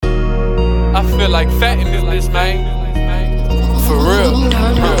I feel like fat in this bitch, man. For real.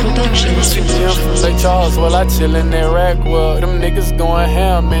 St. Charles, while I chill in that rack, well, them niggas going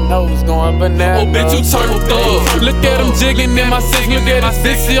ham and hoes going bananas. Oh, bitch, you turned up. Look at them jigging in my six, look at this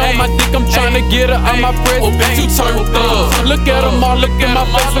bitch on my dick, I'm tryna get her out my press. Oh, bitch, you turned up. Look at them all, look at my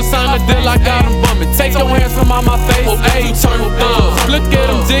face, for sign a deal, I got them bumming. Take your hands from on my face. Oh, bitch, you turned up. Look at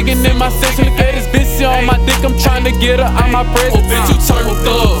them jigging in my six, look at this bitch on my dick, I'm tryna get her out my press. Oh, bitch, you turned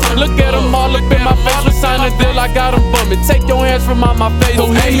up. Look at them all, look at my face, for sign a deal, I got them bumming. Take your hands from on my face.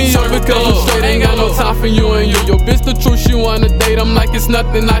 Don't hate me up because I'm straight, ain't got no time for you and you. Yo, bitch, the truth, she wanna date, I'm like it's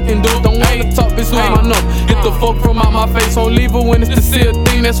nothing I can do. Don't wanna talk, bitch, lose my number. Get the fuck from out my face, don't leave her when it's to see a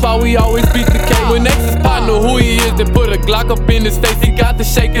thing. That's why we always beat the K. When ex's partner who he is, they put a Glock up in his face. He got the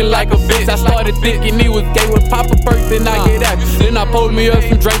shaking like a bitch. I started thinking he was gay when Papa first, then I get at. Then I pulled me up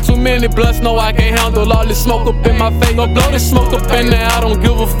some Drake, too many blunts, no I can't handle all this smoke up in my face. Don't blow this smoke up in there, I don't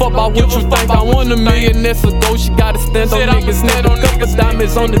give a fuck about what you think. I want $1 million, that's a go, she gotta stand on niggas. Net on couple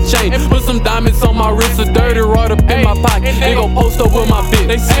diamonds on the chain, put some diamonds on my wrist, a dirty rod up in my pocket. They gon' post up with my bitch.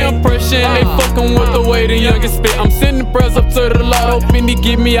 They say I'm pressure and they fucking with the way the youngest spit. I'm sending prayers up to the Lord, hoping he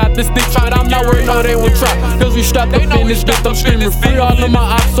get me out this stick. But I'm not worried, no they won't try, cause we strapped up in this bitch. I'm screaming free all of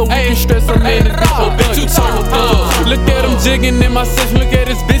my ops so we can stress them in this bitch. Oh bitch, you turned up. Look at him jigging in my section, look at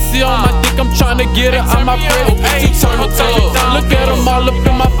this bitch on my dick, I'm tryna get her out my press. Oh bitch, you turned up. Look at him all up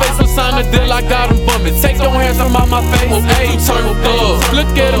in my face, I'm sign a deal, I got him bumming. Take your hands from out my face. Oh bitch, you turned up.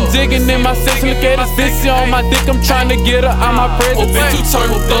 Look at him jigging in my section, look at this bitch on my dick, I'm tryna get her out my press. Oh bitch, you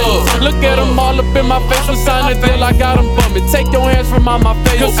turned up. Look at him all up in my face, I'm sign a deal, I got him bumming. Take your hands from out my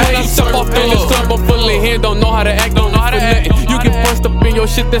face. Cause when I step up in this club, I'm full of hand, don't know how to act, don't know how to act. You can bust up in your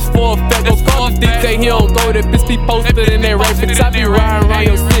shit, that's for a fact. Go call the DJ, he don't go, that bitch be posted in that race. Bitch, I be riding around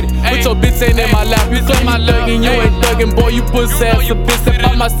your city, but your bitch ain't in my lap. You claim I thuggin', you ain't thuggin', boy, you pussy ass a bitch. If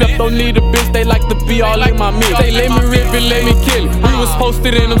I myself don't need a bitch, they like to be all in my meal. They let me rip it, let me kill it. We was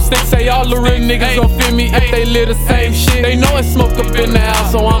posted in them sticks, say all the real niggas gon' feel me if they live the same shit. They know it's smoke up in the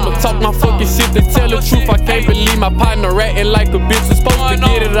house, so I'ma talk my fucking shit. To tell the truth, I can't believe my partner ratting like a bitch. Is supposed to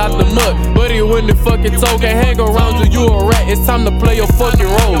get it out the mud, but he wouldn't fucking told. Can't hang around you, you a rat, it's time to play your fucking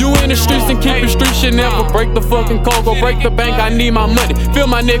role. You in the streets and keep it street shit, never break the fucking code. Go break the bank, I need my money. Fill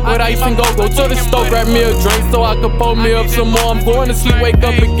my neck with ice and go to the store, grab me a drink so I can pull me up some more. I'm going to sleep, wake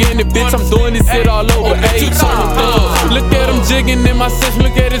up again, and bitch, I'm doing this shit all over. Hey, look at him jigging in my section,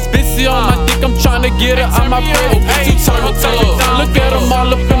 look at this bitch on my dick, I'm tryna get her out my press. Hey, look at him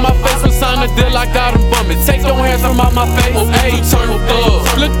all up in my face, I'm sign a deal, I got him bumming. Take your hands from out my face. Hey,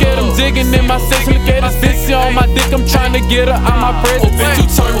 look at him jigging in my section, look at this bitch on my dick, I'm tryna get her out my press.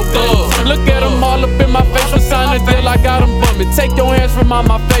 Look at him all up in my face, I'm sign a deal, I got him bumming. Take your hands from out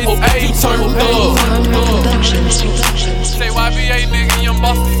my face. Hey, say YBA nigga, Young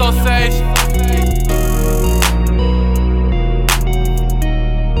Boss Association.